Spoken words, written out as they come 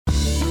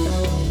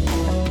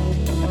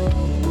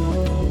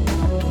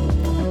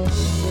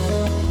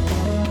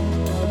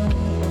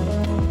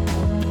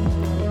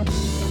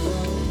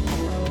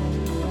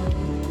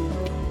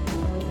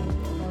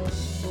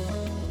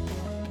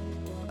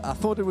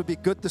thought it would be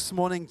good this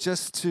morning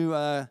just to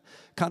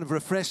kind of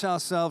refresh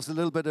ourselves a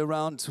little bit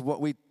around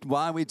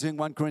why we're doing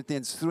 1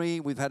 Corinthians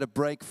 3. We've had a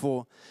break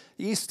for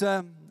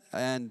Easter,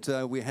 and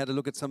we had a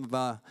look at some of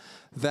our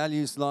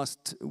values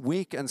last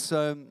week. And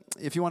so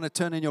if you want to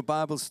turn in your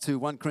Bibles to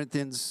 1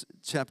 Corinthians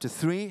chapter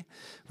 3,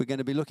 we're going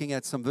to be looking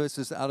at some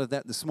verses out of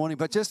that this morning.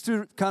 But just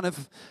to kind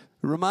of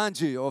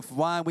remind you of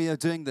why we are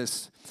doing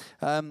this.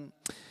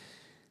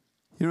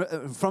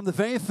 From the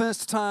very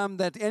first time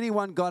that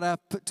anyone got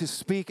up to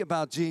speak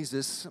about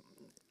Jesus,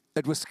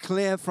 it was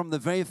clear from the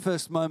very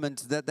first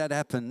moment that that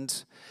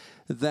happened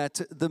that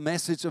the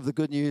message of the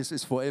good news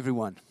is for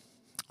everyone.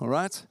 All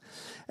right?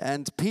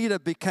 And Peter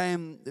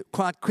became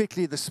quite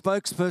quickly the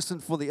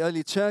spokesperson for the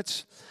early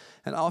church.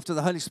 And after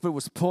the Holy Spirit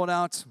was poured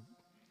out,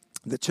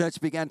 the church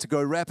began to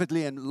grow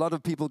rapidly, and a lot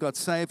of people got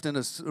saved. In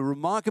a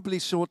remarkably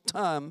short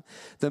time,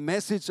 the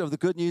message of the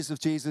good news of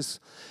Jesus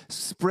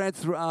spread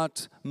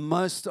throughout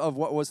most of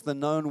what was the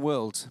known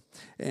world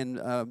in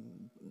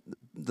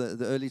the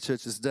early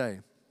church's day.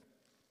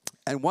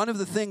 And one of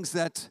the things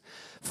that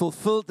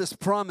fulfilled this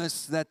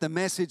promise that the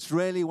message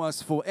really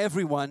was for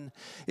everyone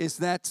is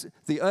that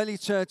the early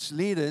church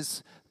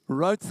leaders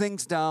wrote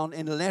things down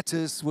in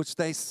letters which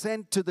they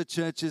sent to the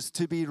churches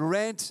to be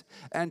read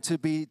and to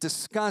be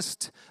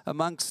discussed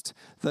amongst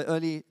the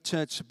early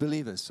church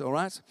believers, all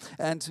right?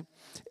 And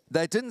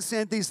they didn't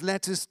send these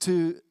letters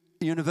to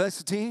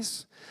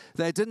universities.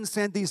 They didn't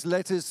send these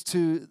letters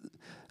to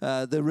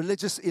the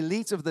religious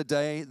elite of the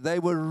day. They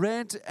were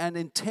read and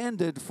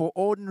intended for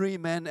ordinary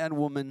men and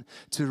women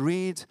to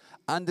read,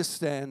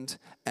 understand,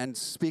 and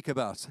speak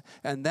about.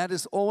 And that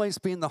has always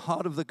been the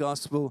heart of the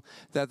gospel,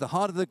 that the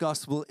heart of the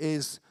gospel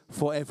is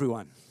for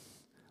everyone,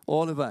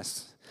 all of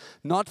us.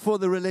 Not for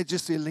the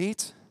religious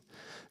elite,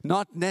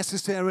 not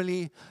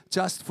necessarily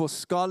just for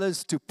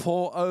scholars to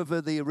pore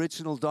over the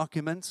original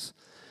documents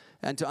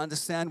and to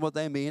understand what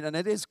they mean. And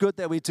it is good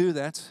that we do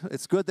that.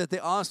 It's good that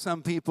there are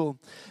some people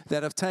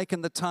that have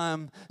taken the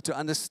time to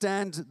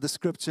understand the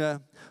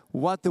Scripture,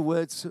 what the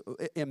words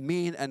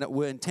mean and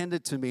were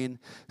intended to mean,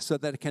 so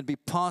that it can be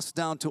passed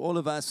down to all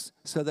of us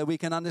so that we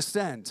can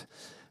understand.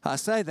 I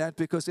say that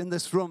because in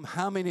this room,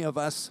 how many of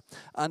us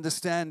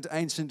understand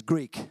ancient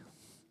Greek?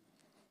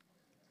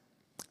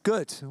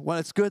 Good. Well,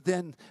 it's good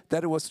then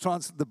that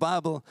the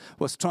Bible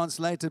was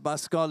translated by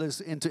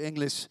scholars into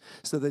English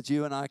so that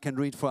you and I can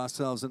read for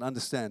ourselves and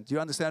understand. Do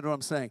you understand what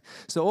I'm saying?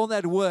 So all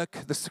that work,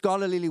 the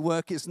scholarly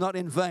work, is not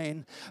in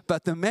vain,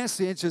 but the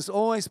message has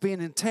always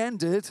been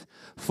intended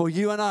for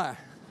you and I,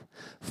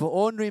 for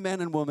ordinary men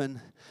and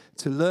women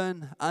to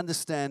learn,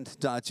 understand,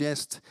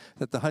 digest,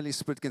 that the Holy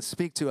Spirit can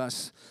speak to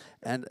us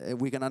and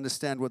we can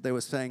understand what they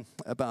were saying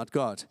about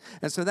God.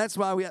 And so that's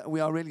why we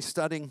are really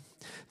studying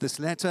this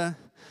letter,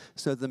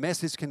 so the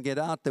message can get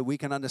out, that we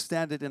can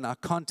understand it in our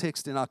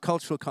context, in our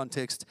cultural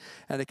context,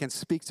 and it can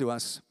speak to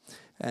us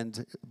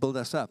and build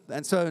us up.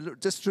 And so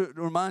just to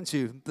remind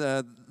you,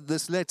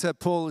 this letter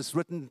Paul has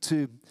written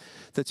to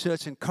the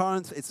church in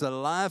Corinth. It's a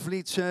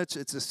lively church.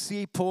 It's a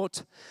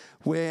seaport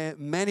where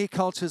many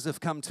cultures have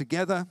come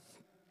together.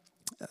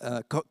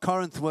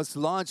 Corinth was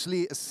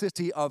largely a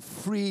city of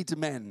freed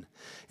men.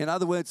 In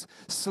other words,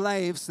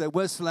 slaves. There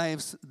were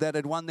slaves that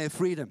had won their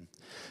freedom.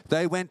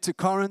 They went to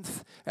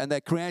Corinth and they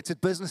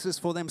created businesses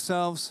for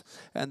themselves,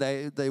 and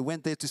they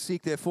went there to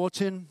seek their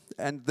fortune.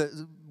 And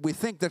we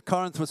think that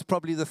Corinth was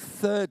probably the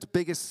third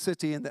biggest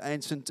city in the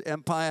ancient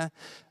empire,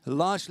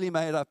 largely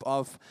made up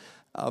of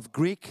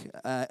Greek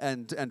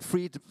and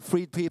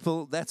freed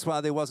people. That's why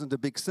there wasn't a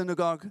big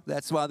synagogue.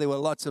 That's why there were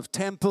lots of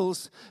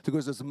temples,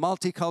 because it's a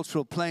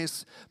multicultural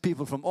place.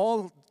 People from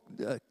all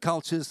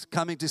cultures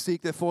coming to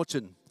seek their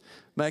fortune,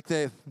 make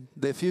their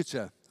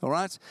future. All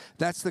right?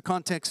 That's the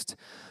context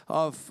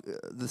of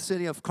the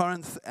city of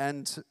Corinth,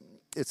 and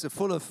it's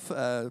full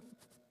of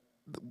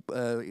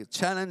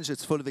challenge.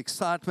 It's full of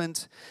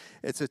excitement.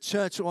 It's a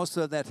church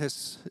also that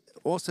has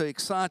also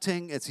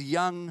exciting. It's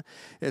young.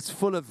 It's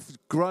full of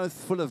growth,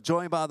 full of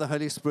joy by the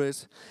Holy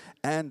Spirit,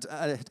 and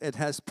it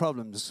has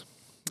problems.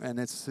 And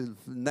it's in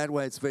that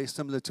way, it's very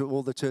similar to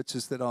all the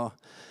churches that are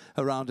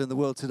around in the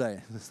world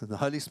today. The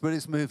Holy Spirit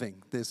is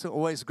moving. There's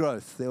always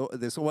growth.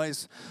 There's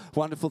always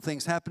wonderful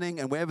things happening.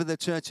 And wherever the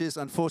church is,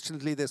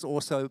 unfortunately, there's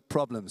also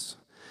problems.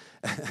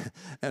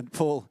 And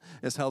Paul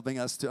is helping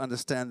us to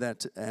understand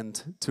that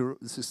and to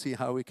see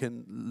how we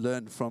can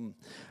learn from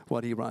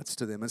what he writes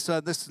to them. And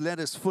so this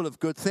letter is full of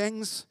good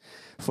things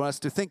for us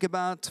to think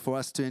about, for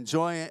us to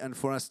enjoy, and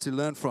for us to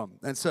learn from.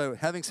 And so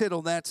having said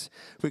all that,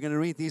 we're going to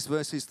read these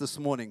verses this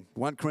morning.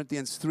 1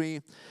 Corinthians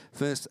 3,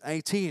 verse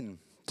 18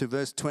 to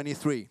verse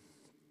 23. It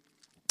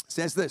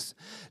says this: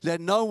 "Let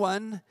no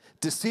one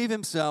deceive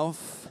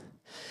himself.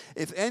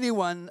 If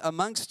anyone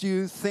amongst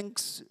you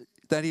thinks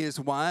that he is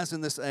wise in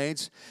this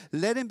age,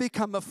 let him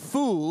become a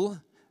fool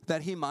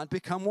that he might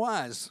become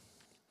wise.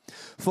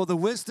 For the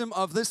wisdom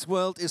of this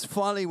world is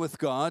folly with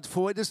God,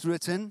 for it is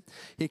written,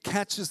 He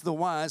catches the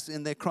wise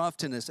in their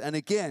craftiness. And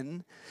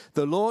again,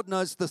 the Lord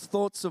knows the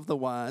thoughts of the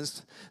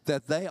wise,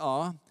 that they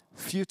are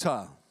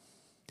futile.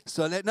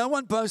 So let no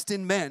one boast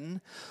in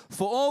men,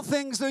 for all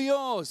things are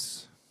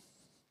yours."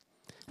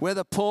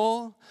 whether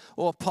Paul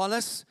or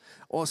Apollos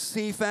or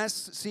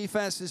Cephas.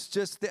 Cephas is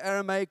just the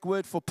Aramaic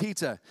word for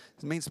Peter.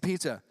 It means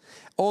Peter.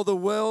 Or the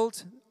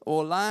world,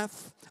 or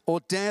life, or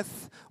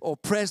death, or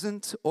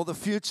present, or the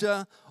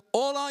future,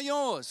 all are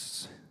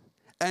yours.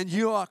 And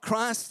you are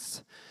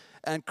Christ's,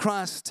 and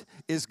Christ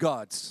is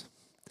God's.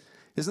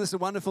 Isn't this a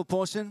wonderful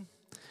portion?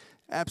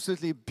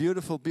 Absolutely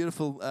beautiful,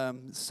 beautiful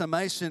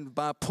summation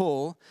by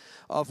Paul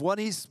of what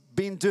he's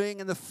been doing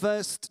in the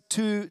first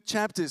 2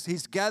 chapters.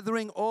 He's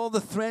gathering all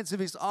the threads of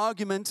his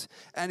argument,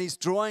 and he's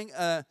drawing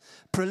a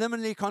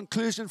preliminary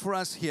conclusion for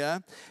us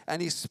here.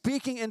 And he's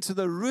speaking into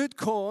the root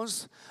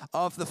cause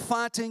of the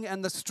fighting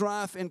and the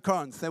strife in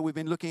Corinth that we've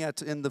been looking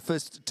at in the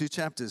first 2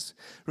 chapters.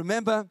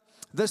 Remember,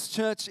 this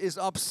church is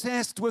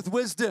obsessed with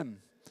wisdom,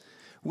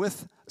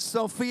 with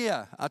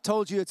Sophia. I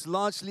told you it's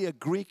largely a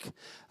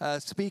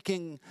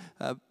Greek-speaking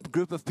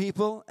group of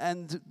people,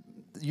 and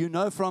you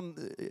know from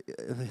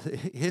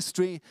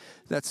history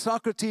that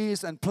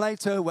Socrates and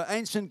Plato were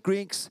ancient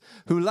Greeks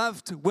who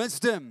loved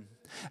wisdom,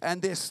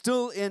 and they're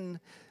still in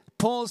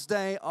Paul's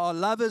day are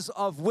lovers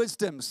of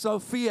wisdom.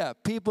 Sophia,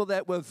 people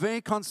that were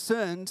very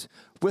concerned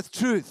with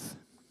truth.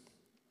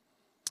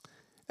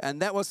 And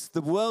that was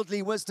the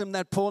worldly wisdom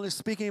that Paul is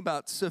speaking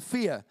about,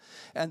 Sophia.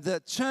 And the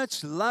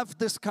church loved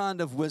this kind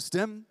of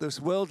wisdom,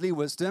 this worldly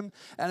wisdom,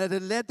 and it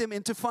had led them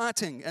into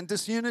fighting and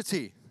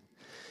disunity.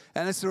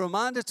 And it's a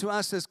reminder to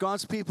us as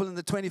God's people in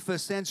the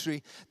 21st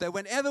century that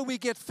whenever we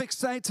get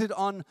fixated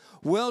on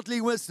worldly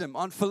wisdom,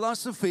 on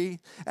philosophy,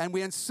 and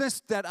we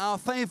insist that our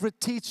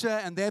favorite teacher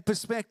and their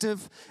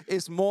perspective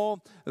is more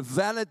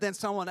valid than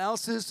someone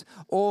else's,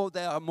 or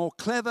they are more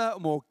clever,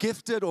 more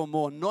gifted, or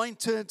more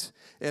anointed,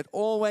 it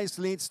always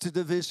leads to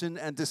division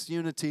and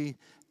disunity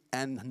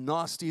and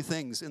nasty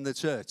things in the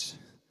church.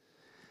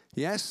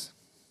 Yes?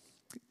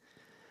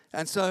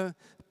 And so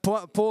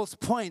Paul's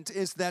point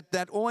is that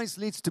that always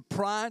leads to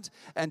pride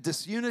and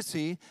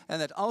disunity,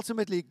 and that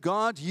ultimately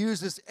God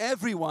uses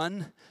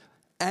everyone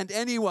and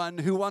anyone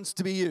who wants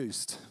to be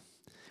used.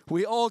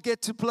 We all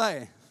get to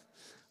play,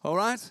 all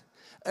right?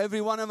 Every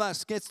one of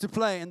us gets to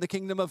play in the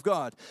kingdom of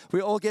God. We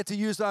all get to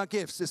use our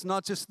gifts. It's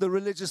not just the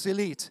religious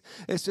elite.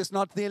 It's just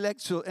not the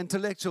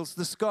intellectuals,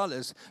 the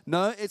scholars.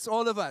 No, it's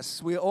all of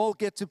us. We all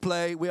get to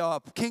play. We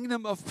are a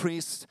kingdom of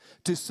priests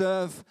to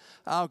serve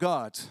our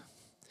God.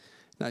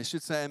 Now, you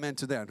should say amen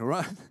to that, all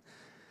right?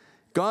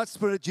 God's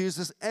Spirit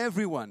uses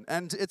everyone.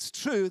 And it's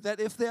true that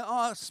if there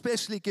are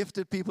especially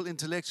gifted people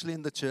intellectually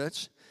in the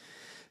church,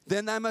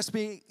 then they must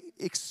be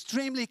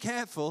extremely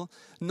careful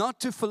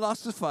not to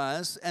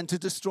philosophize and to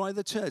destroy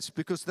the church,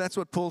 because that's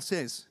what Paul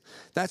says.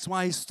 That's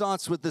why he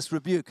starts with this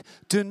rebuke.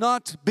 Do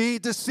not be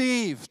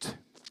deceived.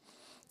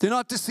 Do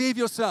not deceive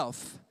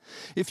yourself.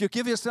 If you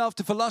give yourself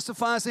to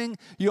philosophizing,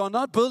 you are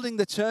not building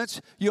the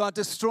church, you are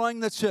destroying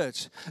the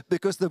church.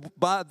 Because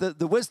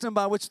the wisdom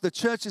by which the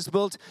church is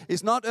built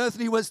is not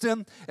earthly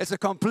wisdom, it's a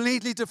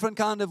completely different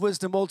kind of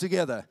wisdom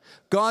altogether.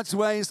 God's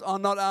ways are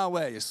not our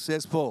ways,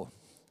 says Paul.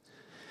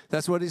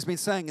 That's what he's been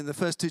saying in the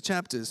first 2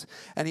 chapters.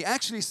 And he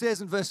actually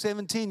says in verse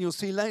 17, you'll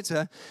see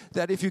later,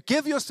 that if you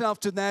give yourself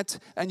to that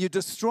and you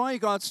destroy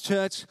God's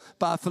church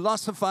by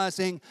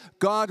philosophizing,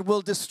 God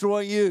will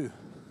destroy you.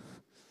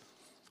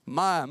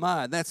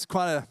 That's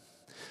quite a...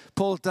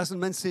 Paul doesn't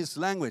mince his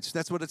language.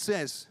 That's what it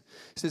says.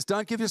 He says,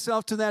 don't give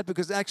yourself to that,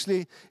 because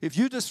actually, if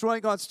you destroy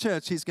God's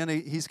church, he's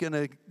going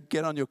to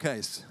get on your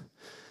case.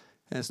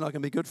 And it's not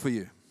going to be good for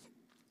you.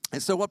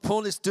 And so what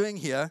Paul is doing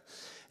here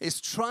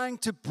is trying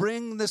to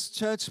bring this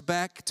church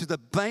back to the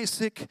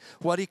basic,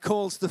 what he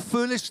calls the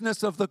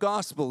foolishness of the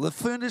gospel, the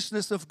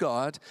foolishness of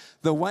God,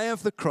 the way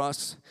of the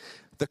cross,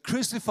 the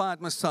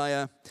crucified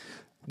Messiah,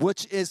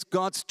 which is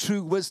God's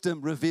true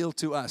wisdom revealed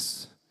to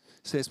us,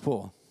 says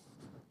Paul.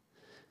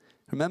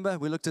 Remember,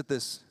 we looked at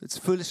this. It's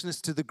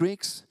foolishness to the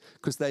Greeks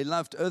because they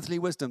loved earthly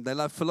wisdom. They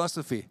loved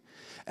philosophy.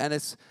 And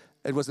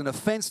it was an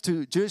offense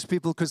to Jewish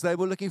people because they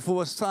were looking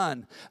for a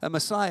sign, a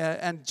Messiah,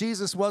 and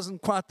Jesus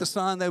wasn't quite the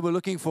sign they were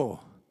looking for.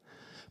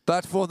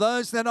 But for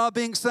those that are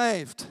being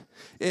saved,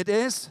 it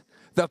is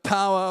the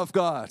power of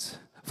God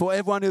for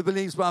everyone who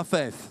believes by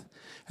faith.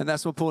 And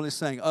that's what Paul is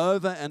saying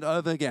over and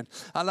over again.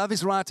 I love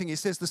his writing. He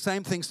says the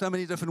same thing so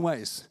many different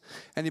ways.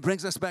 And he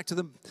brings us back to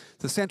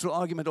the central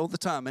argument all the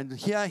time. And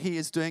here he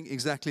is doing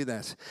exactly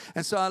that.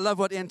 And so I love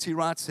what Anthony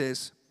Rist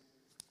says.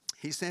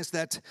 He says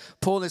that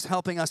Paul is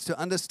helping us to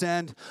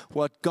understand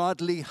what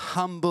godly,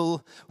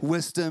 humble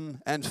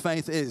wisdom and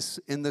faith is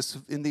in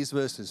these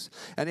verses.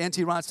 And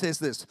Anthony Rist says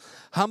this: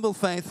 humble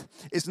faith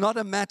is not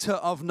a matter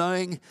of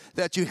knowing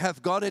that you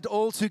have got it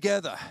all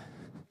together.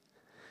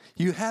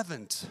 You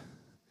haven't.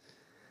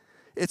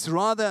 It's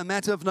rather a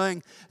matter of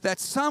knowing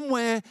that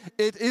somewhere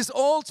it is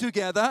all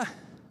together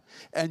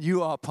and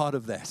you are part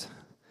of that.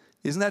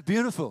 Isn't that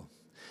beautiful?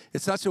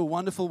 It's such a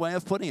wonderful way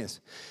of putting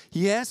it.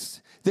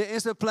 Yes, there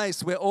is a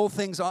place where all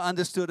things are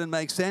understood and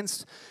make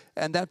sense,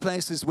 and that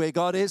place is where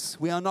God is.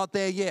 We are not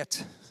there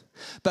yet.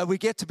 But we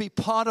get to be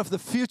part of the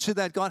future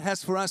that God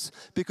has for us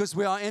because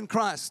we are in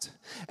Christ.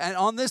 And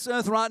on this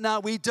earth right now,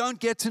 we don't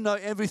get to know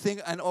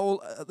everything and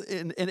all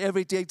in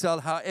every detail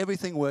how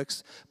everything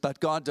works, but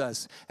God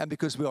does. And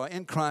because we are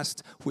in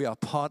Christ, we are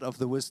part of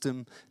the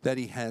wisdom that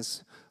He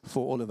has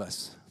for all of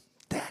us.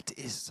 That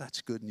is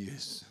such good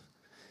news.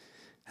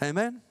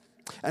 Amen?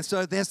 And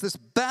so there's this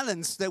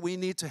balance that we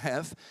need to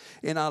have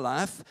in our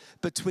life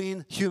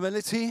between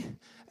humility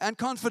and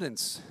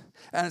confidence.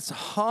 And it's a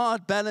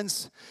hard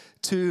balance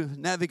to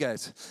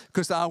navigate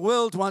because our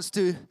world wants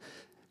to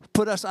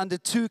put us under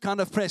two kind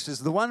of pressures.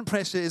 The one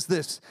pressure is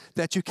this,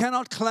 that you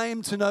cannot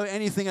claim to know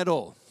anything at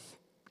all.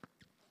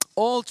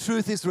 All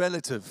truth is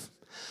relative.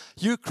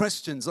 You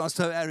Christians are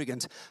so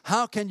arrogant.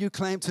 How can you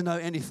claim to know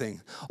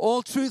anything?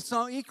 All truths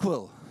are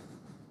equal.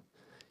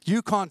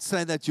 You can't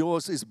say that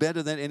yours is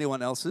better than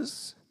anyone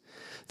else's.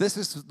 This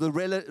is the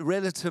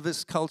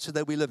relativist culture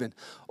that we live in.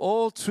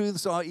 All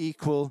truths are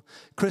equal.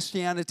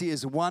 Christianity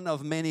is one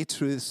of many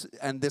truths,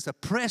 and there's a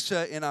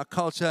pressure in our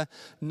culture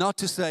not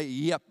to say,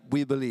 yep,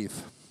 we believe.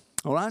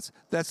 All right?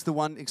 That's the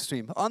one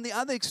extreme. On the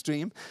other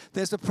extreme,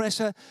 there's a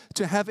pressure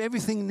to have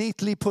everything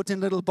neatly put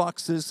in little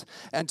boxes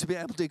and to be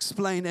able to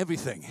explain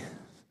everything.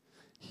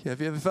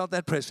 Have you ever felt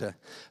that pressure?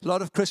 A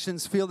lot of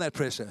Christians feel that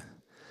pressure.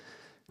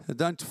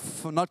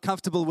 Not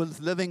comfortable with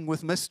living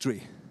with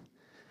mystery.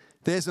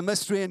 There's a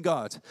mystery in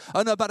God.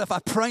 Oh no, but if I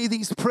pray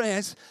these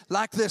prayers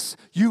like this,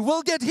 you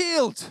will get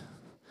healed.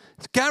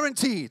 It's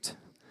guaranteed.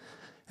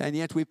 And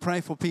yet we pray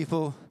for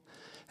people,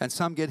 and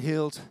some get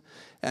healed,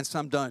 and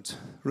some don't,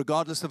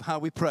 regardless of how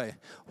we pray.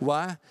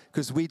 Why?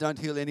 Because we don't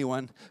heal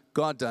anyone.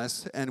 God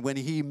does, and when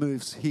He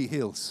moves, He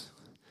heals.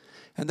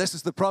 And this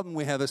is the problem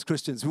we have as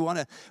Christians. We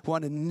want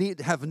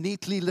to have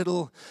neatly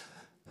little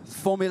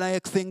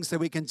formulaic things that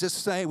we can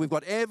just say we've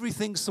got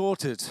everything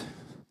sorted.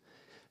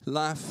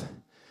 Life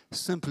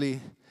simply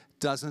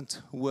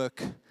doesn't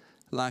work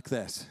like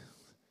that.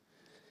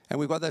 And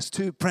we've got those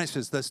two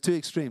pressures, those two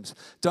extremes.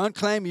 Don't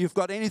claim you've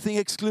got anything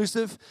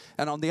exclusive,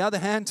 and on the other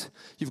hand,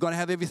 you've got to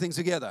have everything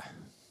together.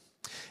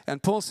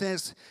 And Paul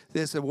says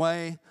there's a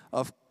way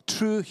of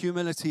true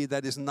humility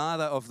that is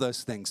neither of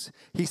those things.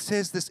 He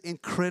says this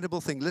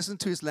incredible thing. Listen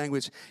to his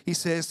language. He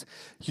says,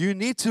 you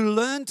need to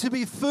learn to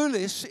be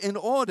foolish in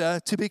order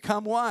to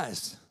become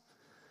wise.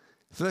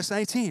 Verse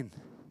 18.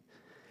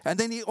 And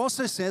then he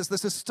also says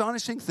this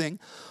astonishing thing,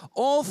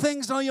 all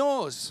things are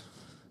yours,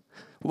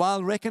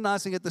 while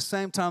recognizing at the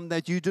same time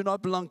that you do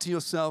not belong to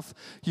yourself,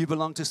 you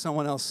belong to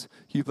someone else,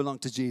 you belong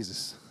to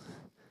Jesus.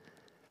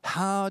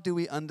 How do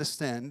we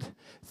understand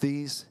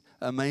these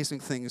amazing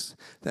things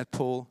that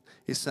Paul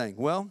is saying?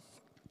 Well,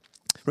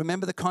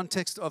 remember the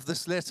context of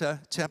this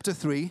letter, chapter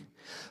 3.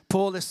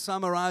 Paul is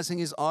summarizing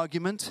his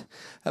argument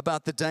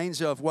about the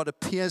danger of what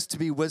appears to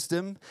be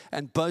wisdom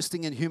and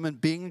boasting in human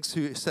beings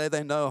who say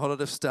they know a whole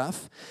lot of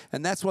stuff.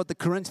 And that's what the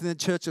Corinthian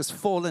church has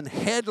fallen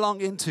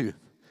headlong into.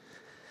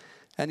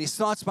 And he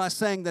starts by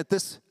saying that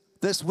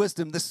this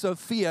wisdom, this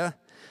Sophia,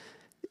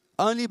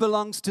 only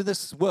belongs to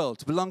this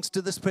world, belongs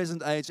to this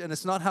present age, and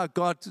it's not how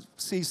God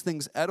sees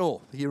things at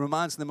all. He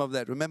reminds them of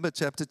that. Remember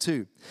chapter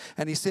 2.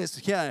 And he says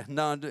here,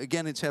 now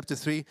again in chapter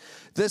 3,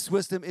 this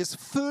wisdom is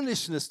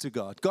foolishness to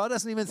God. God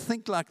doesn't even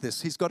think like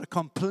this. He's got a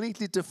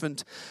completely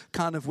different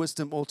kind of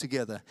wisdom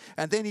altogether.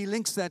 And then he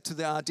links that to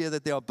the idea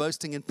that they are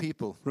boasting in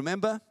people.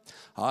 Remember?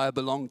 I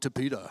belong to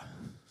Peter.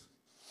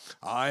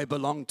 I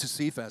belong to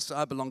Cephas.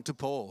 I belong to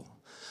Paul.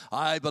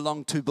 I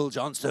belong to Bill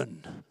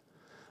Johnson.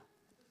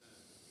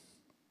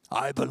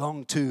 I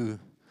belong to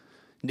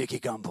Nicky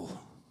Gumbel.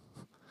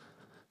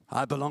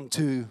 I belong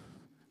to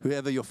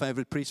whoever your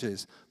favorite preacher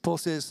is. Paul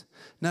says,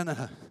 no,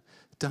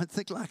 don't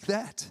think like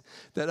that.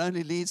 That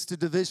only leads to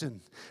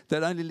division.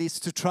 That only leads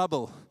to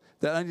trouble.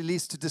 That only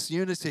leads to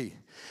disunity.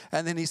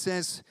 And then he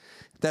says,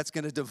 that's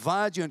going to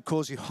divide you and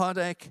cause you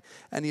heartache.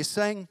 And he's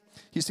saying,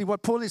 you see,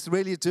 what Paul is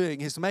really doing,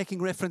 he's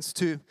making reference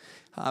to,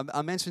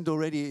 I mentioned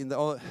already in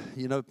the,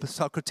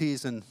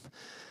 Socrates and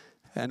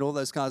all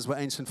those guys were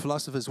ancient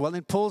philosophers. Well,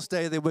 in Paul's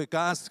day, there were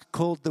guys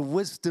called the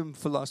wisdom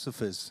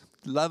philosophers,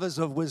 lovers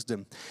of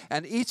wisdom.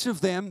 And each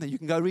of them, you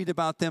can go read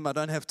about them. I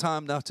don't have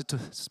time now to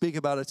speak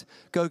about it.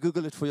 Go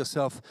Google it for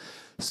yourself.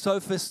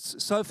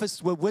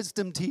 Sophists were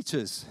wisdom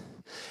teachers.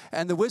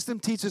 And the wisdom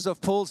teachers of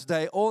Paul's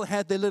day all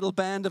had their little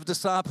band of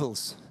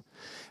disciples.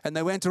 And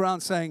they went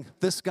around saying,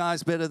 this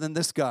guy's better than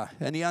this guy.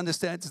 And he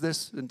understands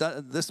this, and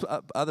this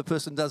other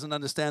person doesn't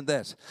understand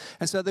that.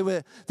 And so there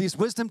were these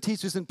wisdom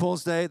teachers in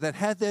Paul's day that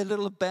had their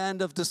little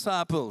band of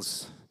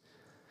disciples.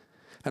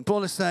 And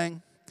Paul is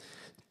saying,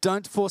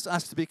 don't force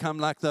us to become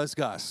like those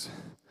guys.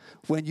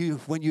 When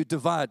you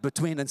divide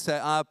between and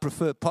say, I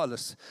prefer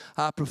Apollos,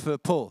 I prefer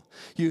Paul.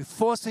 You're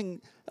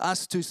forcing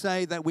us to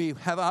say that we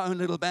have our own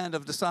little band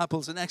of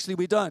disciples, and actually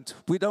we don't.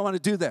 We don't want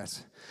to do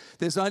that.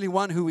 There's only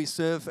one who we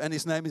serve, and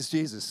his name is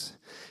Jesus.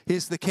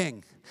 He's the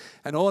King.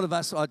 And all of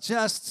us are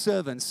just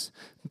servants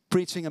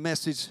preaching a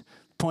message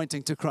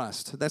pointing to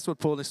Christ. That's what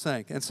Paul is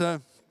saying. And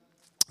so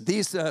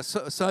these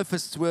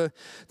sophists were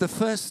the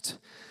first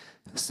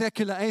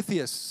secular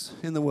atheists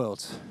in the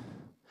world.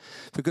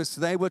 because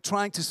they were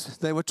trying to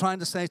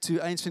say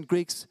to ancient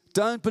Greeks,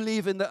 don't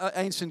believe in the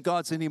ancient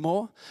gods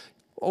anymore.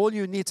 All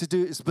you need to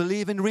do is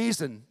believe in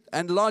reason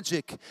and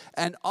logic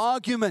and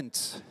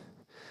argument.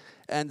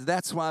 And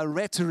that's why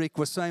rhetoric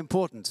was so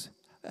important.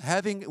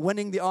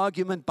 Winning the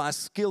argument by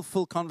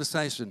skillful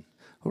conversation.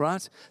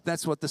 Right?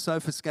 That's what the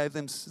sophists gave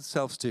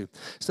themselves to.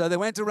 So they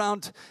went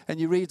around,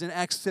 and you read in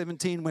Acts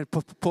 17 when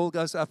Paul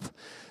goes up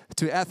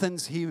to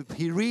Athens, he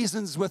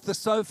reasons with the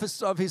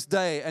sophists of his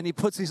day, and he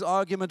puts his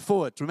argument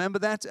forward. Remember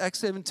that? Acts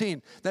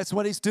 17. That's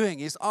what he's doing.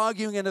 He's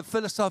arguing in a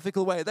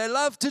philosophical way. They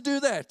love to do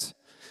that.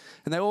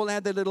 And they all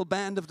had their little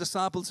band of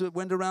disciples who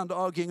went around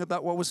arguing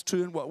about what was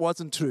true and what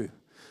wasn't true.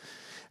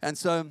 And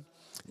so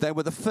they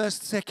were the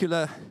first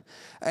secular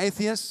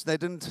atheists. They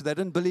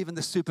didn't believe in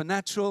the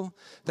supernatural.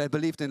 They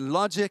believed in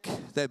logic.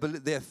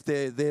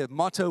 Their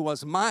motto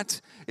was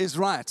might is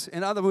right.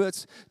 In other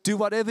words, do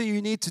whatever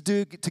you need to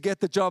do to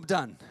get the job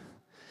done.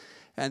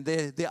 And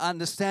their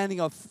understanding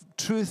of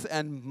truth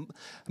and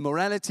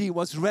morality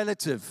was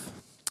relative.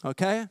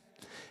 Okay?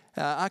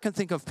 I can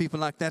think of people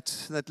like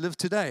that live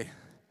today.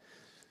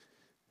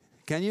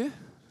 Can you?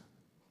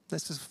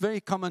 That's a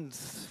very common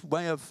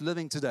way of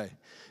living today.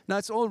 Now,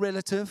 it's all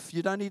relative.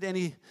 You don't need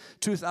any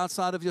truth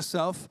outside of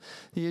yourself.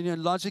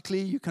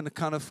 Logically, you can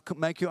kind of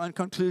make your own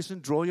conclusion,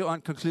 draw your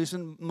own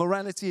conclusion.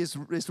 Morality is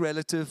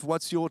relative.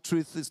 What's your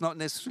truth is not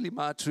necessarily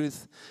my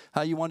truth.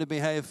 How you want to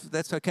behave,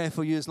 that's okay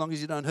for you as long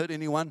as you don't hurt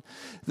anyone.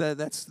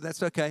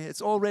 That's okay.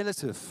 It's all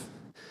relative.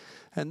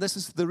 And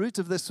the root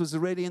of this was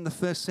already in the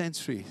first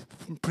century,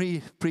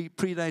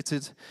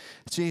 predated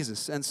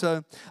Jesus. And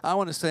so I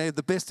want to say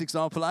the best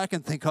example I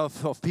can think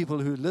of people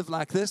who live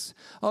like this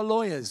are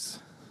lawyers.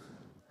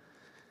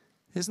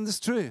 Isn't this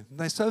true?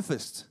 They're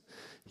sophists.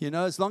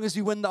 As long as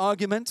you win the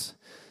argument,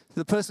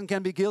 the person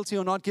can be guilty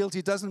or not guilty,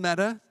 it doesn't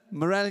matter.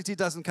 Morality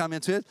doesn't come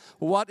into it.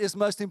 What is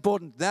most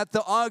important? That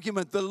the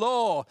argument, the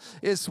law,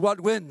 is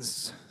what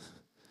wins.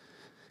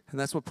 And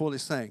that's what Paul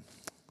is saying.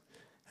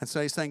 And so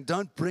he's saying,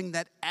 don't bring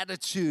that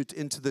attitude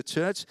into the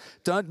church.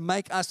 Don't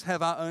make us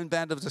have our own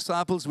band of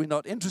disciples. We're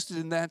not interested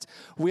in that.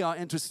 We are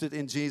interested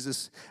in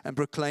Jesus and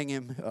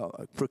proclaiming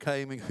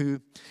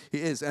who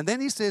he is. And then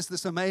he says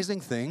this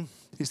amazing thing.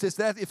 He says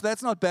that if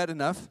that's not bad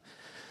enough,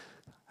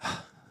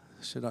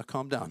 should I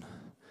calm down?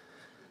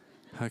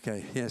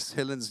 Okay, yes,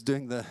 Helen's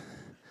doing the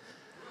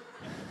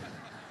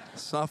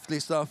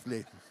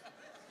softly.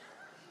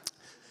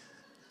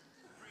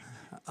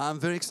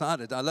 I'm very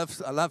excited. I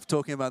love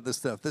talking about this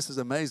stuff. This is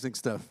amazing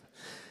stuff.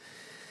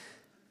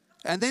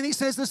 And then he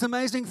says this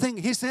amazing thing.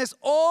 He says,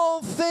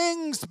 all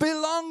things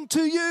belong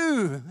to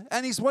you.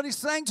 And what he's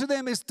saying to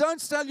them is, don't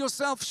sell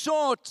yourself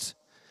short.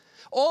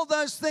 All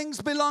those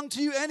things belong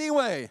to you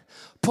anyway.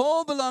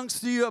 Paul belongs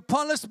to you.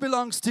 Apollos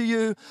belongs to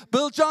you.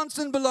 Bill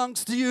Johnson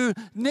belongs to you.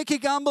 Nicky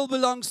Gumbel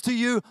belongs to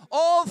you.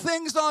 All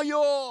things are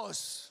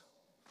yours.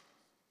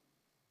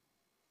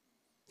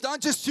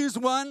 Don't just choose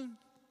one.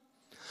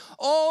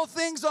 All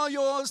things are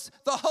yours.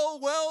 The whole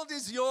world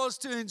is yours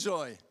to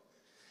enjoy.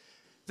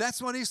 That's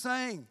what he's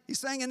saying. He's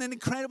saying an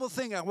incredible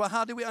thing. Well,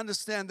 how do we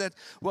understand that?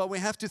 Well, we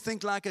have to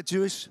think like a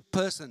Jewish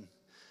person.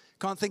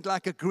 Can't think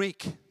like a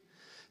Greek.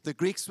 The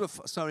Greeks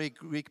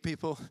Greek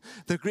people.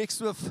 The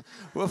Greeks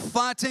were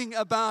fighting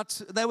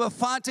about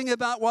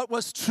what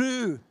was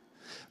true,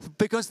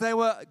 because they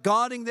were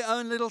guarding their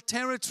own little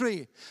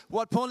territory.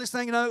 What Paul is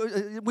saying,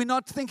 we're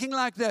not thinking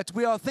like that.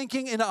 We are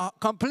thinking in a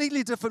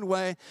completely different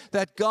way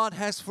that God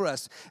has for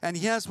us. And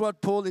here's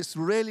what Paul is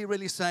really,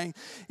 really saying.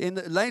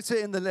 Later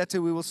in the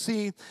letter, we will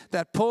see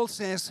that Paul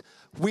says,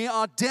 we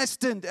are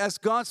destined as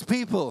God's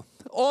people,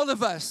 all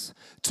of us,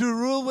 to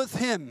rule with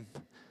him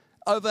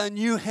over a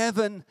new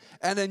heaven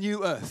and a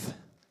new earth.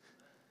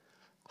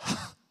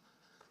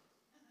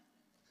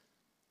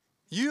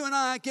 You and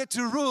I get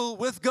to rule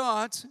with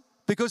God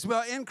because we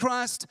are in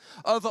Christ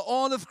over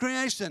all of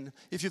creation.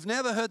 If you've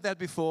never heard that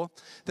before,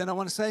 then I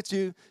want to say to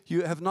you,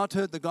 you have not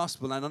heard the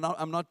gospel. And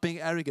I'm not being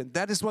arrogant.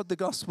 That is what the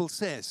gospel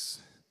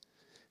says.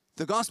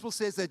 The gospel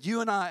says that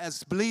you and I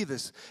as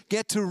believers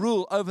get to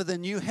rule over the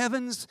new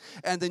heavens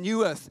and the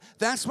new earth.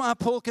 That's why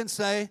Paul can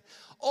say,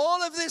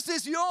 all of this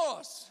is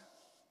yours.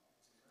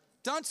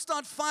 Don't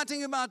start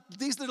fighting about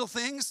these little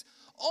things.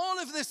 All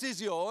of this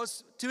is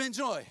yours to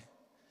enjoy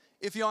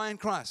if you are in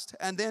Christ.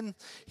 And then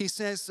he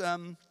says,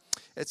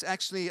 it's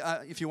actually,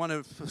 if you want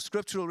a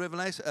scriptural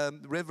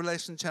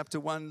Revelation chapter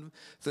 1,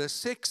 verse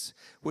 6,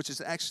 which is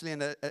actually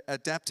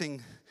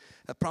adapting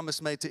a promise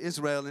made to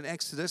Israel in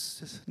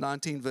Exodus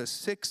 19, verse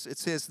 6. It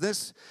says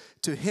this,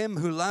 to him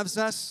who loves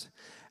us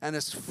and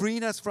has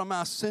freed us from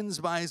our sins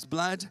by his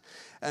blood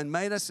and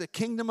made us a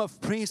kingdom of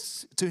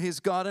priests to his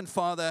God and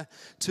Father,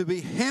 to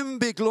him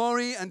be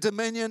glory and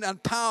dominion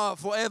and power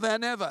forever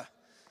and ever.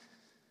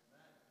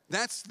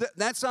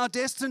 That's our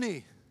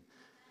destiny.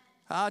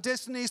 Our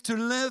destiny is to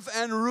live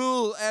and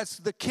rule as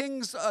the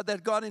kings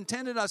that God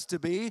intended us to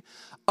be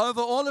over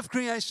all of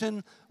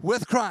creation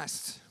with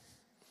Christ.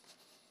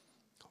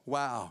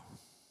 Wow.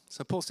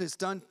 So Paul says,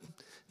 don't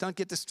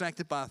get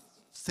distracted by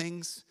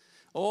things.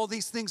 All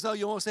these things are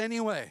yours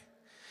anyway.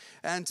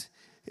 And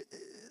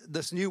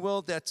this new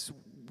world that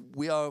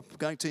we are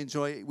going to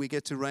enjoy, we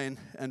get to reign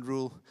and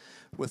rule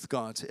with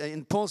God.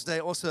 In Paul's day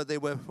also, there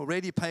were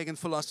already pagan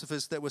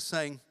philosophers that were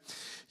saying,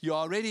 you're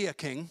already a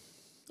king.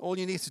 All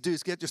you need to do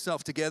is get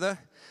yourself together,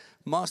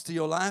 master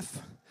your life,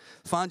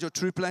 find your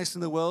true place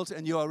in the world,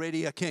 and you're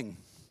already a king.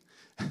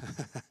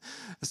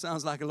 It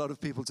sounds like a lot of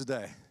people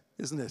today,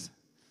 isn't it?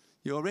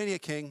 You're already a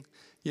king.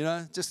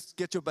 Just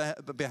get your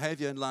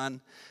behavior in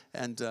line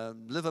and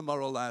live a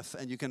moral life,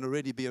 and you can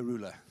already be a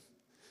ruler.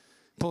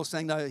 Paul's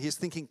saying, no, he's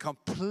thinking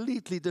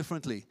completely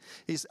differently.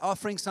 He's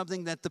offering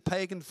something that the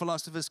pagan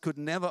philosophers could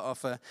never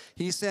offer.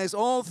 He says,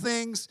 all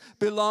things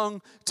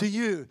belong to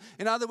you.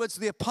 In other words,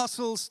 the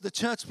apostles, the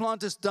church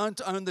planters don't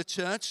own the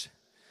church.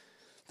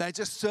 They're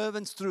just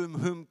servants through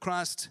whom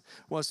Christ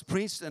was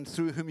preached and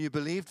through whom you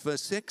believed,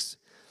 verse 6.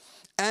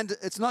 And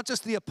it's not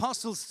just the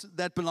apostles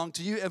that belong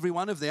to you, every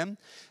one of them.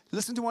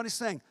 Listen to what he's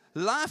saying.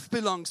 Life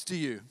belongs to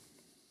you.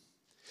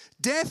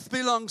 Death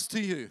belongs to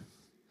you.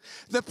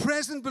 The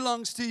present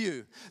belongs to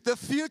you. The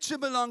future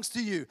belongs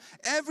to you.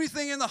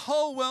 Everything in the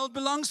whole world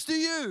belongs to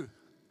you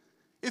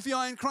if you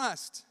are in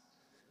Christ.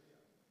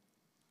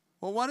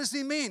 Well, what does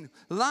he mean?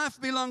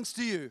 Life belongs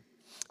to you.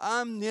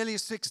 I'm nearly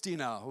 60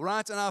 now,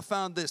 right? And I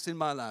found this in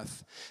my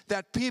life,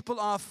 that people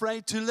are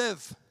afraid to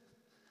live.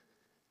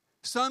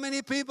 So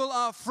many people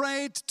are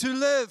afraid to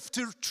live,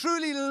 to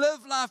truly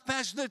live life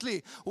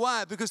passionately.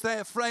 Why? Because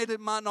they're afraid it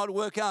might not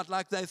work out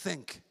like they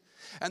think.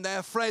 And they're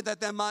afraid that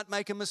they might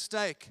make a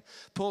mistake.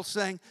 Paul's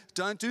saying,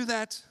 don't do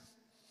that.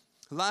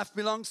 Life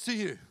belongs to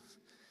you.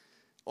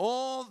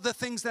 All the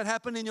things that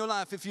happen in your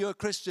life, if you're a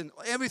Christian,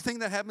 everything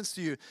that happens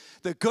to you,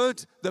 the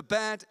good, the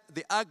bad,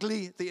 the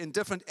ugly, the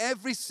indifferent,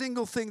 every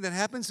single thing that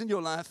happens in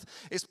your life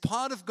is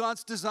part of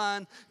God's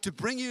design to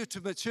bring you to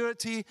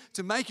maturity,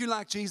 to make you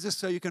like Jesus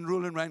so you can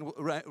rule and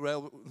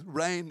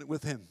reign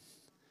with him.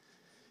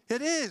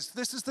 It is.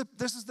 This is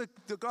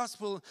the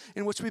gospel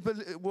in which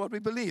what we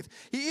believe.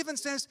 He even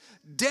says,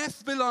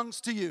 death belongs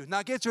to you.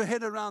 Now get your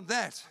head around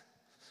that.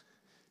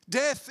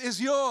 Death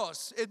is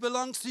yours. It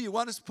belongs to you.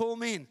 What does Paul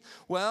mean?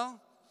 Well,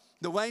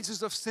 the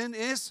wages of sin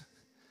is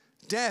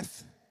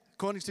death,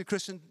 according to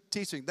Christian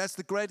teaching. That's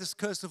the greatest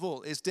curse of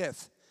all, is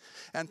death.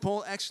 And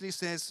Paul actually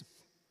says,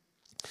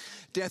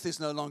 death is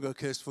no longer a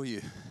curse for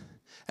you.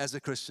 As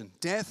a Christian,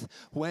 death,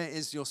 where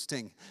is your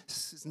sting?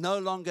 It's no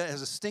longer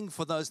as a sting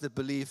for those that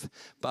believe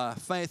by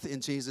faith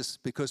in Jesus,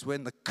 because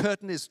when the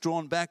curtain is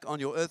drawn back on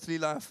your earthly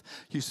life,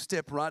 you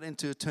step right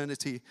into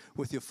eternity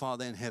with your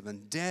Father in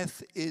heaven.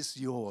 Death is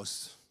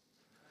yours.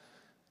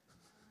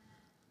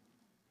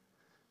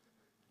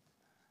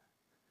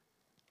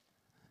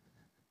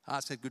 I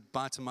said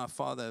goodbye to my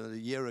father a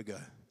year ago,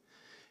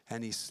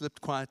 and he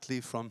slipped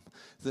quietly from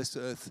this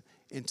earth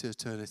into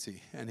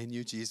eternity, and he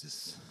knew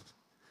Jesus.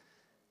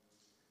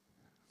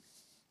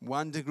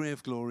 One degree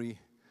of glory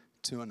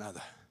to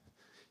another.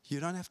 You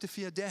don't have to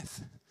fear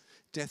death.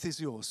 Death is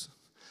yours.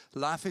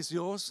 Life is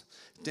yours.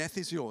 Death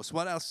is yours.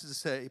 What else does it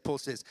say? Paul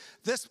says,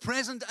 this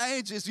present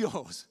age is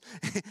yours.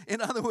 In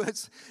other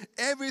words,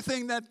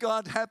 everything that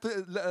God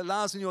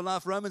allows in your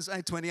life, Romans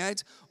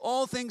 8:28,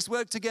 all things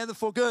work together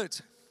for good.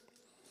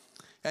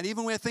 And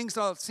even where things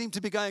seem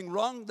to be going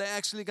wrong, they're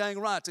actually going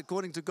right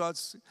according to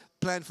God's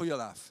plan for your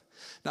life.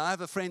 Now, I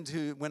have a friend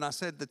who, when I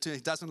said that to him,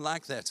 he doesn't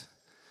like that.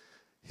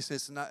 He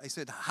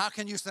said, how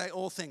can you say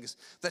all things?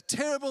 The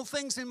terrible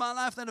things in my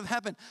life that have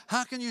happened,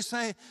 how can you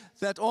say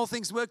that all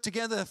things work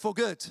together for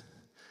good?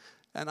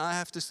 And I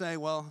have to say,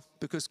 well,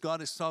 because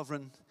God is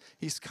sovereign,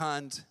 he's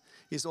kind,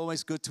 he's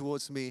always good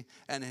towards me.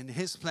 And in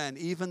his plan,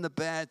 even the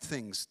bad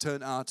things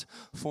turn out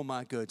for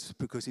my good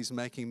because he's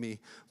making me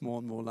more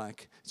and more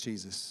like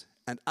Jesus.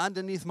 And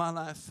underneath my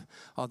life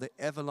are the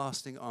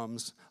everlasting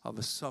arms of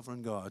a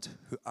sovereign God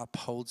who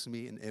upholds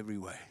me in every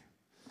way.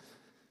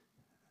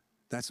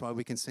 That's why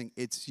we can sing,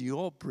 it's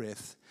your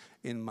breath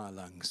in my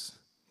lungs.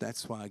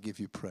 That's why I give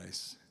you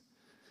praise.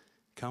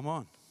 Come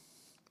on.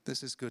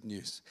 This is good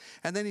news.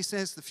 And then he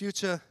says the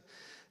future,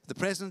 the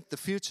present, the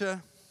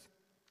future.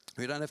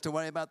 We don't have to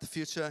worry about the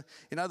future.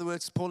 In other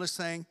words, Paul is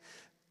saying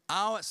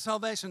our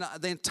salvation,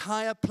 the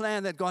entire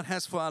plan that God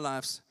has for our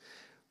lives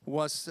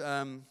was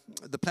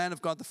the plan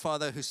of God the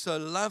Father, who so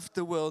loved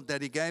the world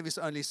that he gave his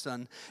only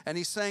son. And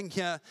he's saying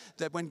here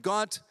that when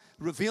God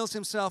reveals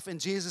himself in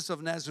Jesus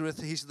of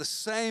Nazareth, he's the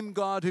same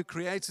God who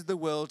created the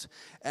world.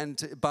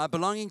 And by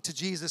belonging to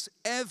Jesus,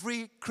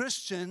 every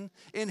Christian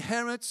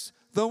inherits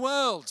the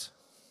world.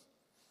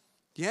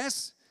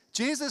 Yes?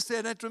 Jesus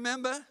said it,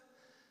 remember?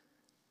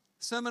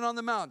 Sermon on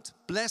the Mount.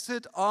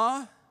 Blessed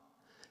are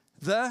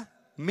the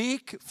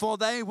meek, for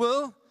they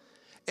will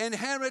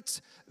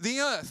inherit the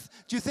earth.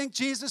 Do you think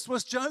Jesus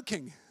was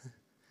joking?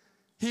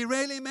 He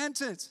really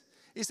meant it.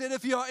 He said,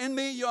 if you are in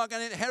me, you are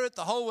going to inherit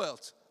the whole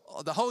world.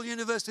 The whole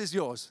universe is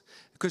yours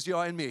because you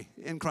are in me,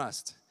 in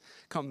Christ.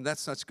 Come,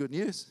 that's such good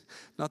news.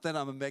 Not that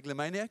I'm a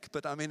megalomaniac,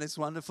 but I mean, it's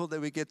wonderful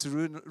that we get to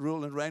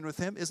rule and reign with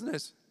him, isn't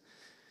it?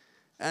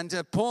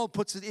 And Paul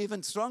puts it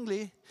even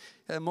strongly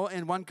more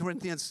in 1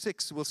 Corinthians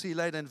 6. We'll see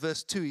later in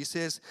verse 2. He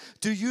says,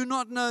 do you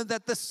not know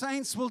that the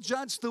saints will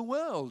judge the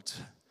world?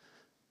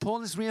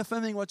 Paul is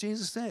reaffirming what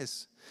Jesus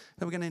says,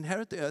 that we're going to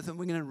inherit the earth and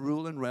we're going to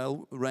rule and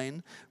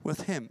reign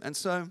with him. And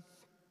so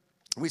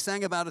we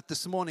sang about it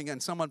this morning,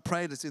 and someone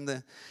prayed it in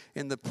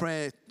the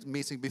prayer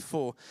meeting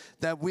before,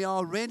 that we are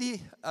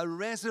already a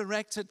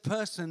resurrected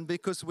person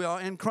because we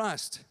are in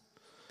Christ.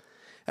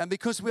 And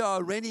because we are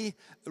already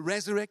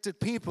resurrected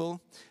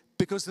people,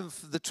 because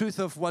of the truth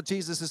of what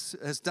Jesus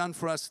has done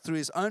for us through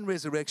his own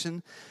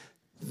resurrection,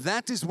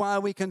 that is why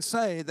we can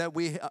say that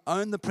we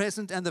own the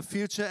present and the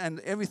future,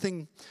 and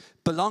everything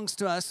belongs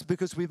to us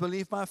because we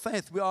believe by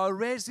faith. We are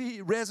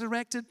already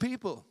resurrected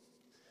people.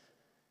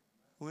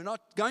 We're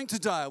not going to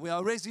die. We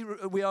are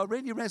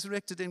already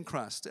resurrected in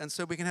Christ. And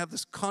so we can have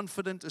this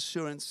confident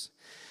assurance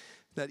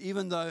that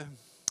even though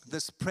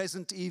this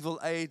present evil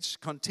age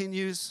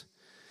continues,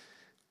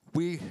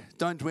 we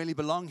don't really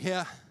belong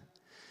here.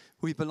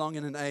 We belong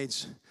in an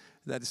age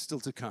that is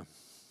still to come.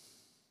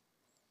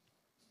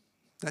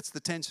 That's the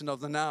tension of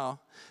the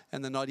now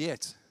and the not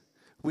yet.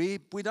 We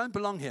don't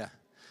belong here.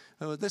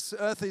 This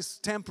earth is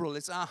temporal.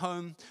 It's our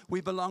home. We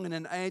belong in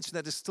an age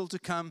that is still to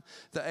come,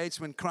 the age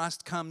when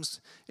Christ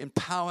comes in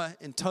power,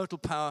 in total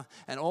power,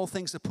 and all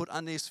things are put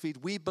under his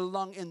feet. We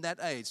belong in that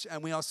age,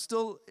 and we are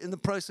still in the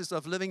process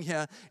of living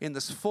here in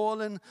this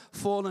fallen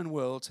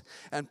world.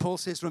 And Paul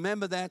says,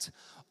 remember that.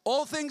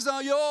 All things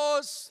are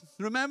yours.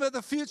 Remember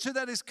the future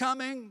that is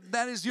coming,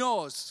 that is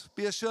yours.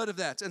 Be assured of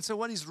that. And so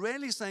what he's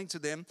really saying to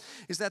them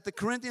is that the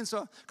Corinthians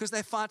are, because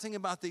they're fighting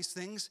about these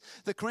things,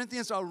 the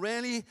Corinthians are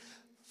really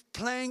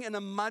playing in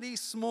a muddy,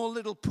 small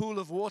little pool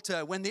of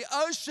water when the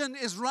ocean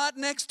is right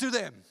next to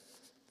them.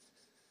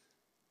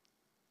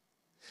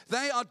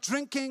 They are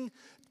drinking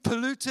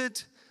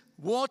polluted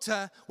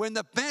water when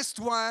the best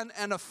wine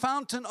and a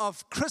fountain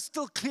of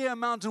crystal clear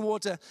mountain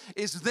water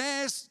is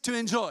theirs to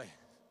enjoy.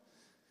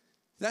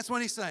 That's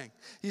what he's saying.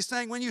 He's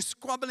saying when you're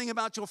squabbling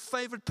about your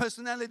favorite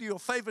personality, your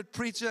favorite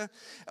preacher,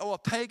 or a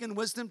pagan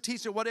wisdom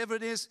teacher, whatever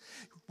it is,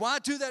 why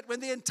do that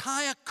when the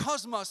entire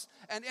cosmos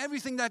and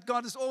everything that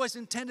God has always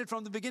intended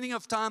from the beginning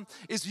of time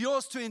is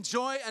yours to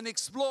enjoy and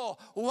explore?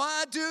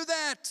 Why do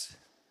that?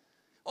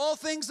 All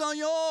things are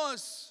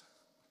yours.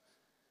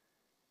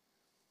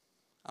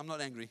 I'm not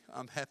angry.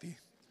 I'm happy.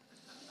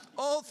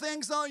 All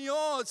things are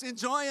yours.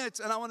 Enjoy it.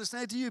 And I want to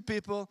say to you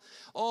people,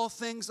 all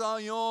things are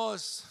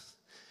yours.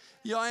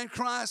 You're in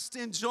Christ.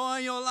 Enjoy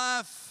your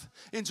life.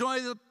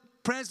 Enjoy the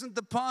present.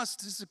 The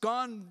past is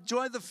gone.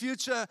 Enjoy the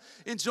future.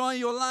 Enjoy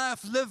your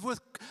life. Live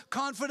with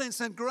confidence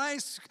and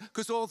grace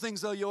because all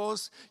things are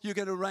yours. You're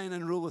going to reign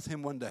and rule with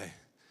him one day.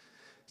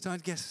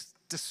 Don't get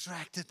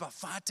distracted by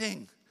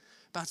fighting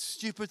about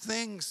stupid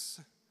things.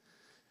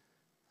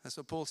 That's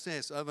what Paul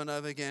says over and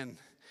over again.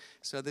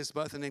 So there's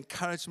both an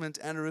encouragement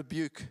and a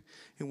rebuke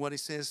in what he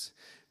says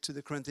to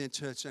the Corinthian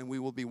church, and we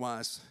will be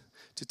wise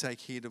to take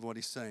heed of what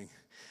he's saying.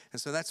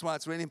 And so that's why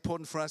it's really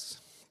important for us.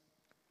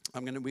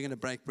 We're going to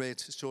break bread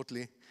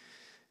shortly,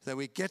 that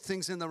we get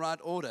things in the right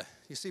order.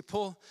 You see,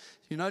 Paul,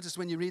 you notice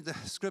when you read the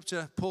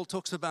scripture, Paul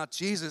talks about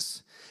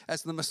Jesus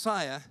as the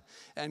Messiah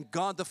and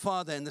God the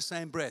Father in the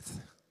same breath.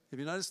 Have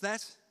you noticed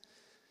that?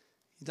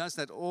 He does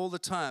that all the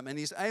time. And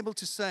he's able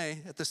to say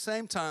at the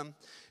same time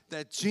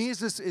that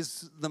Jesus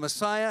is the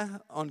Messiah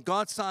on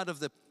God's side of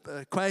the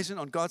equation,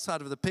 on God's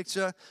side of the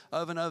picture.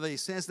 Over and over he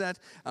says that.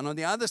 And on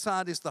the other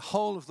side is the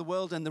whole of the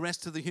world and the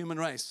rest of the human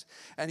race.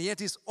 And yet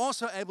he's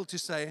also able to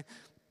say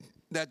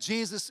that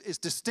Jesus is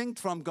distinct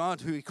from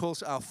God, who he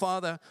calls our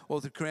Father or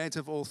the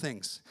creator of all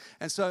things.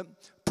 And so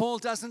Paul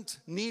doesn't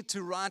need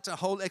to write a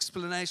whole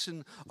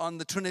explanation on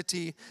the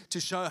Trinity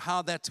to show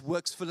how that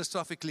works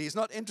philosophically. He's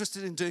not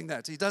interested in doing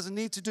that. He doesn't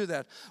need to do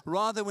that.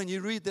 Rather, when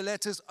you read the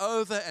letters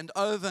over and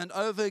over and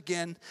over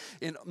again,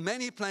 in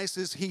many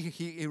places,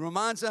 he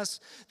reminds us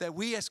that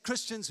we as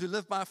Christians who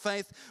live by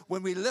faith,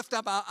 when we lift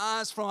up our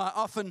eyes from our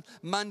often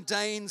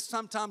mundane,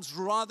 sometimes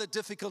rather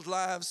difficult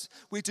lives,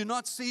 we do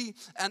not see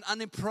an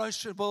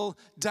unapproachable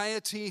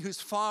deity who's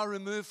far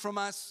removed from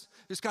us,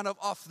 who's kind of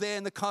off there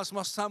in the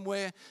cosmos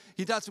somewhere.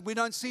 We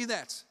don't see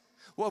that.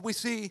 What we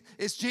see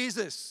is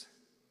Jesus.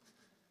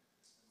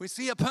 We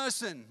see a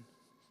person,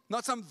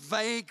 not some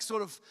vague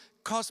sort of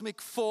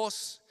cosmic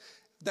force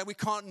that we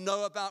can't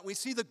know about. We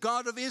see the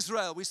God of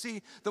Israel. We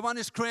see the one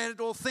who's created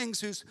all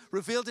things, who's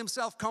revealed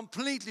himself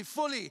completely,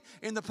 fully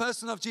in the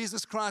person of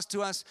Jesus Christ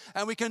to us.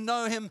 And we can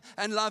know him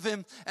and love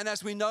him. And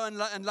as we know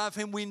and love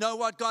him, we know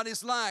what God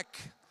is like.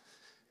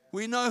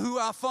 We know who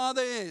our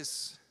Father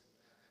is.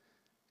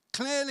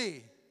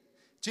 Clearly,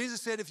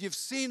 Jesus said, if you've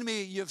seen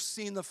me, you've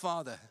seen the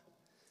Father.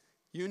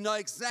 You know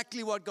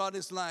exactly what God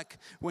is like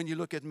when you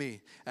look at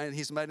me. And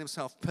he's made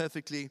himself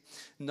perfectly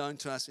known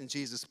to us in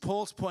Jesus.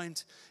 Paul's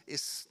point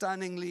is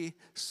stunningly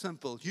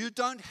simple. You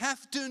don't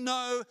have to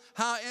know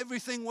how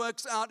everything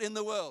works out in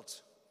the world.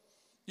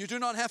 You do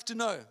not have to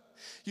know.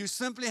 You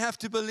simply have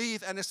to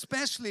believe, and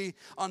especially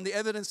on the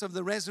evidence of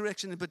the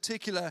resurrection in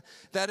particular,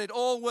 that it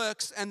all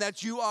works and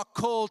that you are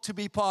called to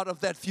be part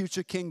of that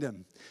future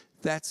kingdom.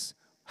 That's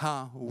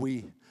how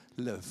we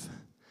live.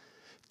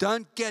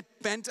 Don't get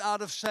bent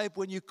out of shape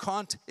when you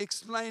can't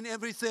explain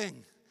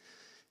everything.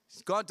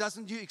 God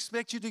doesn't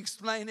expect you to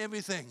explain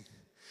everything.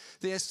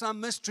 There's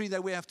some mystery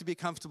that we have to be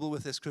comfortable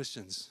with as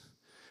Christians.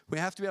 We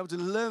have to be able to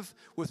live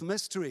with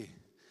mystery.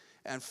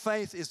 And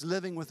faith is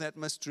living with that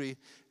mystery,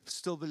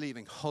 still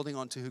believing, holding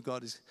on to who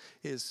God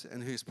is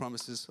and who His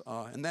promises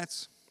are. And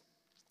that's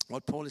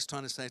what Paul is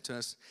trying to say to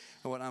us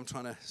and what I'm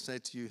trying to say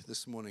to you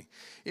this morning.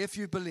 If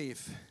you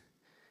believe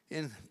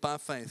by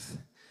faith,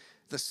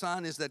 the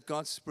sign is that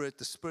God's Spirit,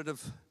 the Spirit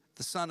of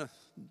the Son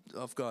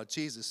of God,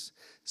 Jesus,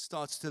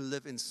 starts to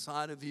live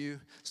inside of you,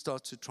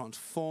 starts to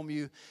transform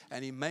you,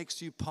 and He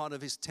makes you part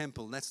of His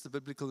temple. That's the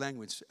biblical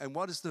language. And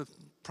what is the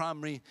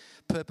primary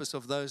purpose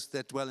of those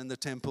that dwell in the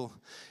temple?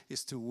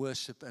 Is to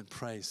worship and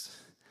praise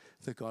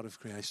the God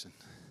of creation.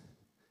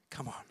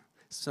 Come on.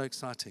 So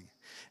exciting.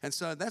 And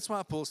so that's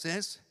why Paul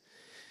says,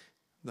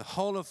 the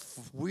whole of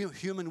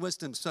human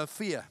wisdom,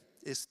 Sophia,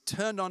 is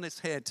turned on its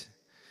head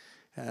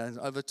and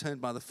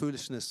overturned by the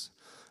foolishness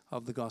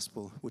of the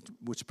gospel,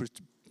 which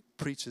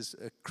preaches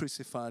a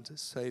crucified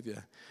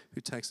Savior who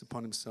takes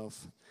upon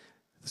Himself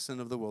the sin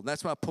of the world.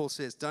 That's why Paul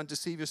says, don't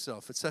deceive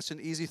yourself. It's such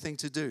an easy thing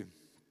to do.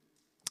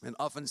 And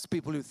often it's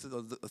people who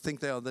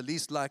think they are the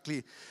least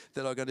likely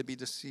that are going to be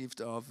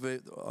deceived are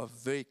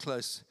very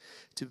close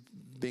to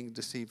being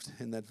deceived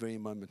in that very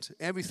moment.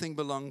 Everything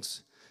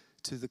belongs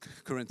to the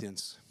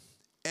Corinthians.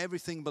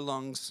 Everything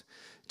belongs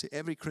to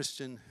every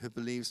Christian who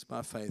believes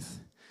by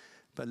faith.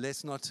 But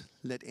let's not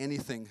let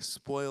anything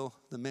spoil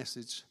the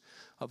message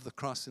of the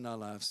cross in our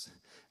lives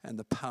and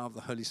the power of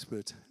the Holy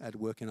Spirit at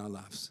work in our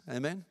lives.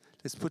 Amen?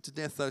 Let's put to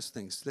death those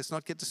things. Let's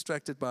not get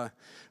distracted by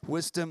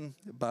wisdom,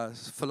 by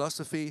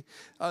philosophy.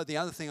 Oh, the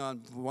other thing I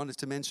wanted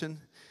to mention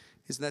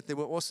is that there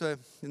were also,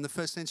 in the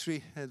first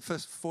century,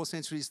 first 4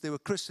 centuries, there were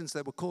Christians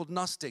that were called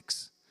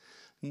Gnostics.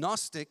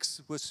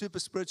 Gnostics were super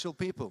spiritual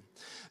people.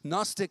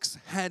 Gnostics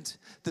had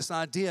this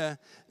idea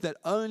that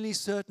only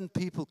certain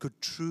people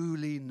could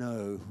truly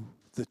know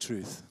the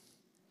truth.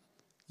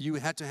 You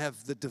had to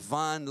have the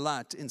divine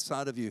light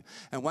inside of you.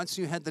 And once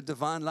you had the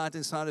divine light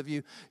inside of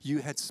you, you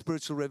had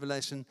spiritual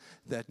revelation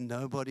that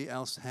nobody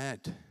else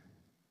had.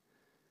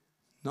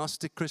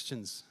 Gnostic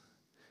Christians.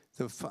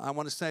 I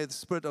want to say the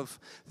spirit of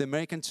the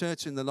American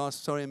church in the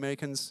last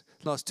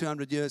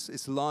 200 years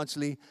is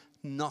largely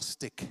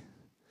Gnostic.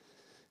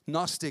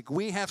 Gnostic.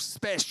 We have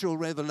special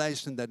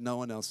revelation that no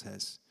one else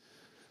has.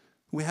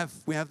 We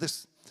have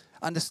this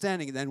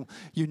understanding. Then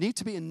you need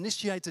to be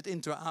initiated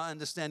into our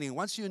understanding.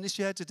 Once you're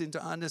initiated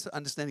into our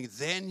understanding,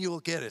 then you will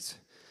get it.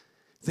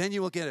 Then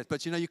you will get it.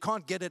 But you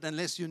can't get it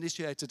unless you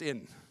initiate it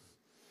in.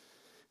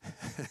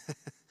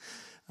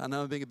 I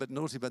know I'm being a bit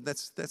naughty, but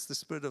that's the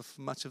spirit of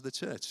much of the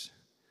church.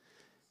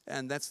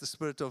 And that's the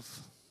spirit of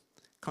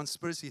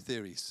conspiracy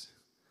theories.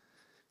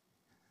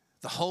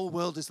 The whole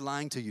world is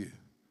lying to you.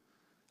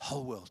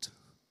 Whole world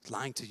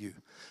lying to you.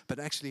 But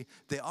actually,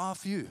 there are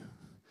few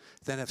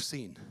that have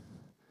seen.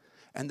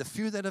 And the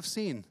few that have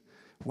seen,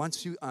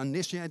 once you are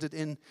initiated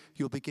in,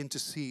 you'll begin to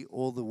see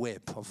all the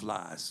web of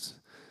lies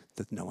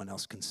that no one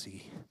else can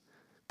see.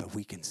 But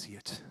we can see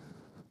it.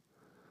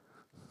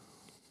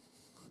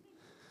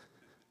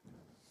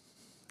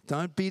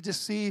 Don't be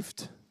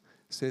deceived,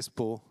 says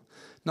Paul.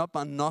 Not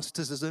by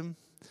Gnosticism,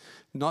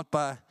 not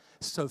by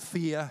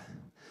Sophia.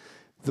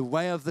 The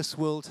way of this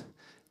world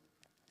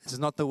is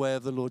not the way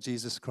of the Lord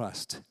Jesus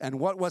Christ. And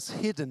what was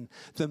hidden,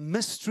 the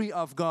mystery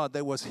of God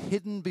that was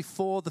hidden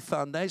before the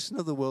foundation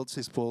of the world,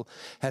 says Paul,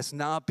 has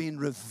now been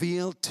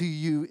revealed to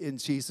you in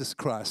Jesus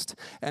Christ.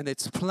 And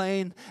it's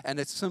plain and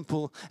it's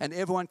simple and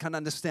everyone can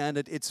understand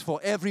it. It's for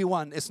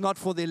everyone. It's not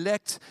for the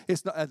elect.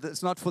 It's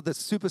not for the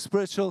super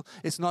spiritual.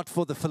 It's not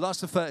for the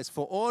philosopher. It's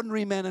for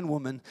ordinary men and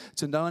women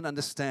to know and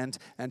understand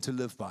and to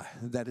live by.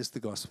 That is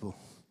the gospel.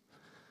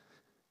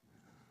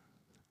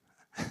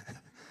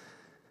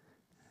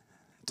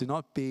 Do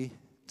not be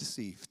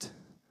deceived.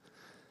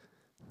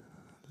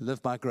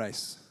 Live by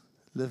grace.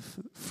 Live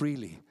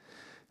freely.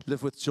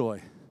 Live with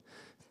joy.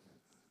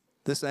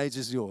 This age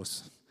is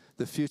yours.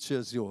 The future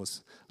is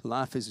yours.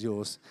 Life is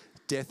yours.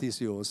 Death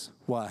is yours.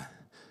 Why?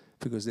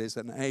 Because there's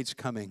an age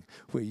coming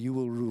where you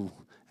will rule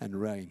and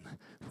reign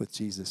with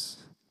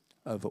Jesus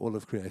over all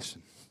of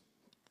creation.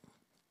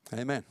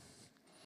 Amen.